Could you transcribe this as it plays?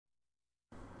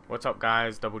What's up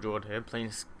guys, Double Jord here,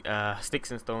 playing Sticks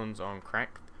and Stones on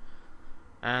Cracked.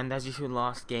 And as you saw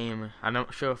last game, I'm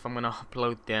not sure if I'm going to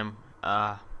upload them,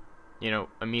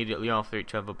 immediately after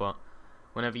each other, but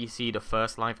whenever you see the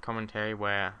first live commentary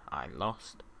where I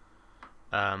lost,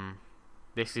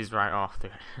 this is right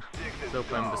after. Still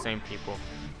playing with the same people.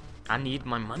 I need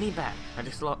my money back. I'm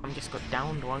just got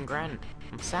downed $1 grand.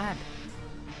 I'm sad.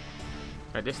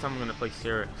 Right, this time I'm going to play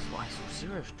serious. Why so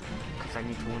serious? Because I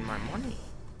need to win my money.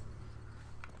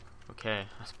 Okay,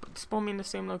 spawn me in the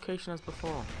same location as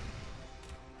before.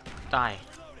 Die.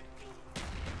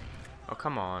 Oh,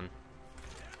 come on.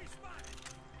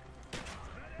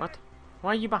 What?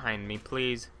 Why are you behind me?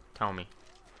 Please tell me.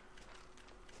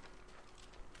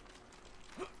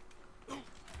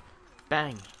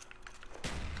 Bang.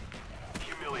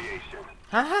 Humiliation.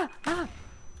 Ha ha.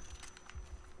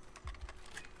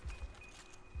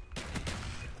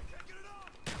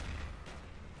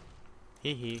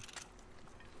 Hee hee.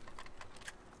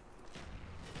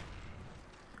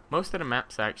 Most of the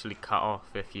maps are actually cut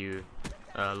off if you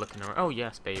looking around. Oh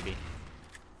yes, baby.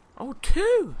 Oh,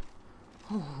 2.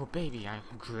 Oh baby, I'm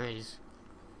Grizz.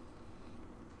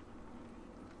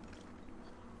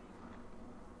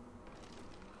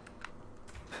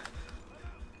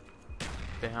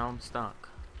 The hell, I'm stuck.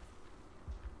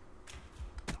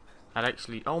 I'd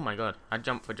actually, oh my god, I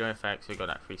jumped for joy if I actually got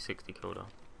that 360 kill though.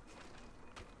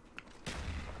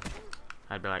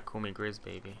 I'd be like, call me Grizz,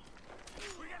 baby.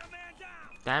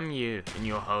 Damn you and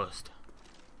your host.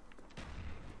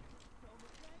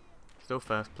 Still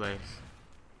first place.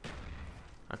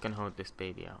 I can hold this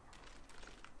baby out.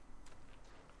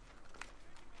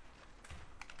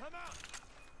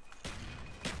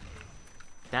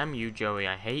 Damn you, Joey,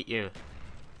 I hate you.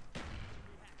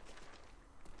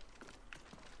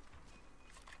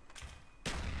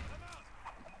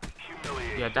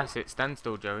 Yeah, that's it. Stand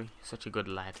still, Joey. Such a good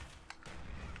lad.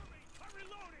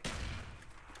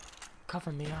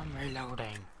 Cover me, I'm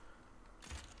reloading.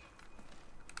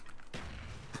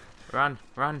 Run,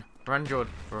 run, run, Jord,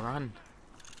 run.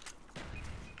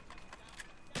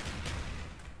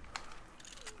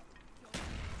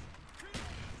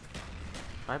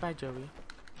 Bye bye, Joey.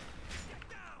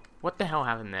 What the hell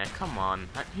happened there? Come on.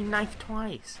 He knifed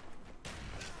twice.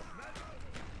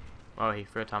 Oh, he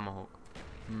threw a tomahawk.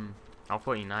 I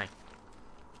thought he knifed.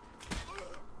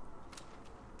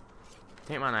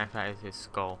 Take my knife out of his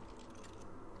skull.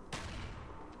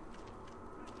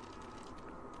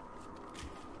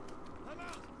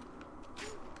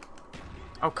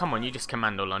 Oh, come on, you just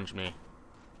commando lunge me.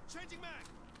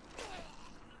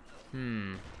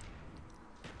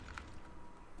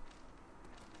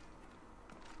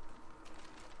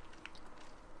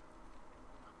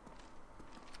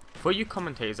 For you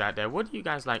commentators out there, what do you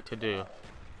guys like to do?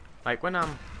 Like when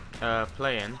I'm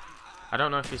playing, I don't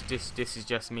know if it's this is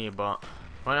just me, but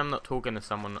when I'm not talking to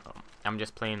someone, I'm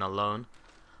just playing alone,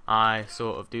 I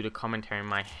sort of do the commentary in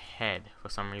my head for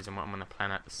some reason, what I'm gonna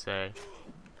plan out to say.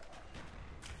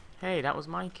 Hey, that was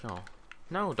my kill.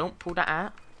 No, don't pull that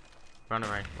out. Run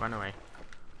away, run away.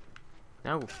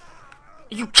 No. Are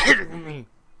you kidding me?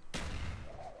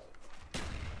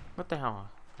 What the hell?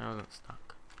 I wasn't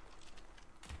stuck.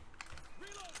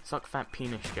 Suck fat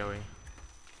penis, Joey.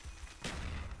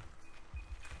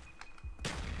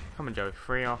 Come on, Joey.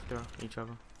 3 after each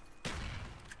other.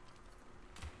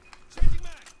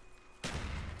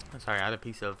 I'm sorry, I had a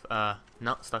piece of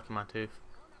nut stuck in my tooth.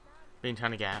 Been trying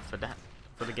to get out for that.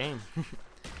 For the game.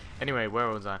 Anyway, where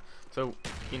was I? So,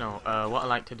 what I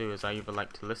like to do is I either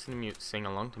like to listen to music, sing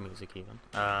along to music even,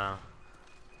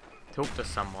 talk to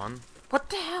someone.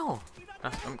 What the hell?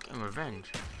 I'm getting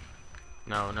revenge.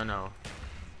 No.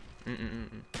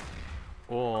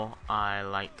 Or I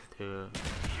like to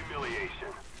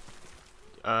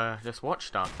just watch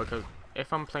stuff, because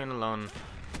if I'm playing alone,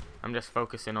 I'm just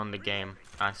focusing on the game.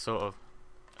 I sort of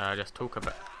just talk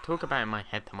about it in my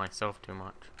head to myself too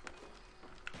much.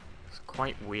 It's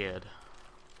quite weird.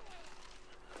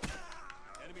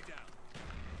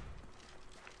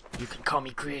 You can call me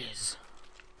Grizz.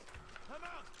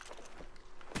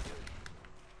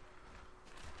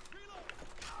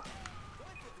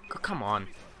 Come on.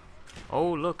 Oh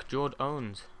look, Jord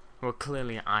owns. Well,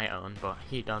 clearly I own, but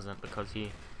he doesn't because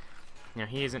he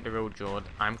isn't the real Jord.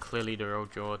 I'm clearly the real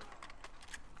Jord.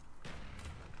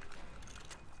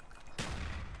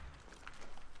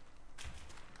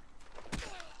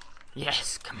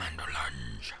 Yes, commando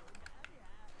lunge.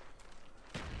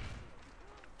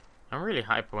 I'm really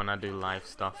hyper when I do live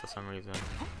stuff for some reason.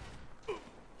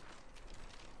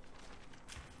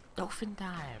 Dolphin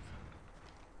dive.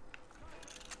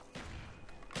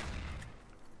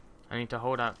 I need to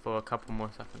hold out for a couple more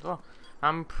seconds. Oh,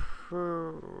 I'm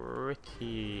pretty...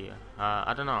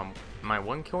 I don't know. Am I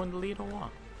 1 kill in the lead or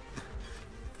what?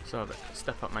 So,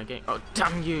 step up my game. Oh,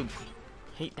 damn you!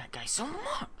 Hate that guy so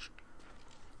much!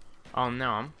 Oh, no,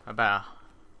 I'm about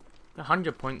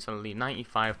 100 points in the lead.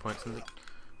 95 points in the...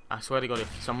 I swear to God,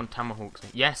 if someone tomahawks me...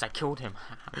 Yes, I killed him!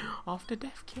 After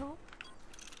death kill?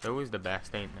 They're always the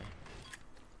best, ain't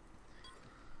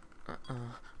they?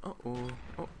 Uh-oh.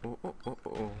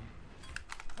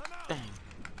 Dang.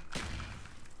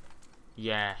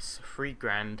 Yes, 3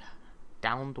 grand.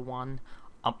 Downed 1,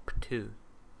 up 2.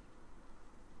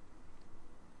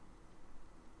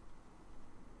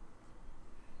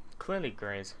 Clearly,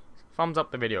 Grays. Thumbs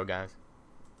up the video, guys.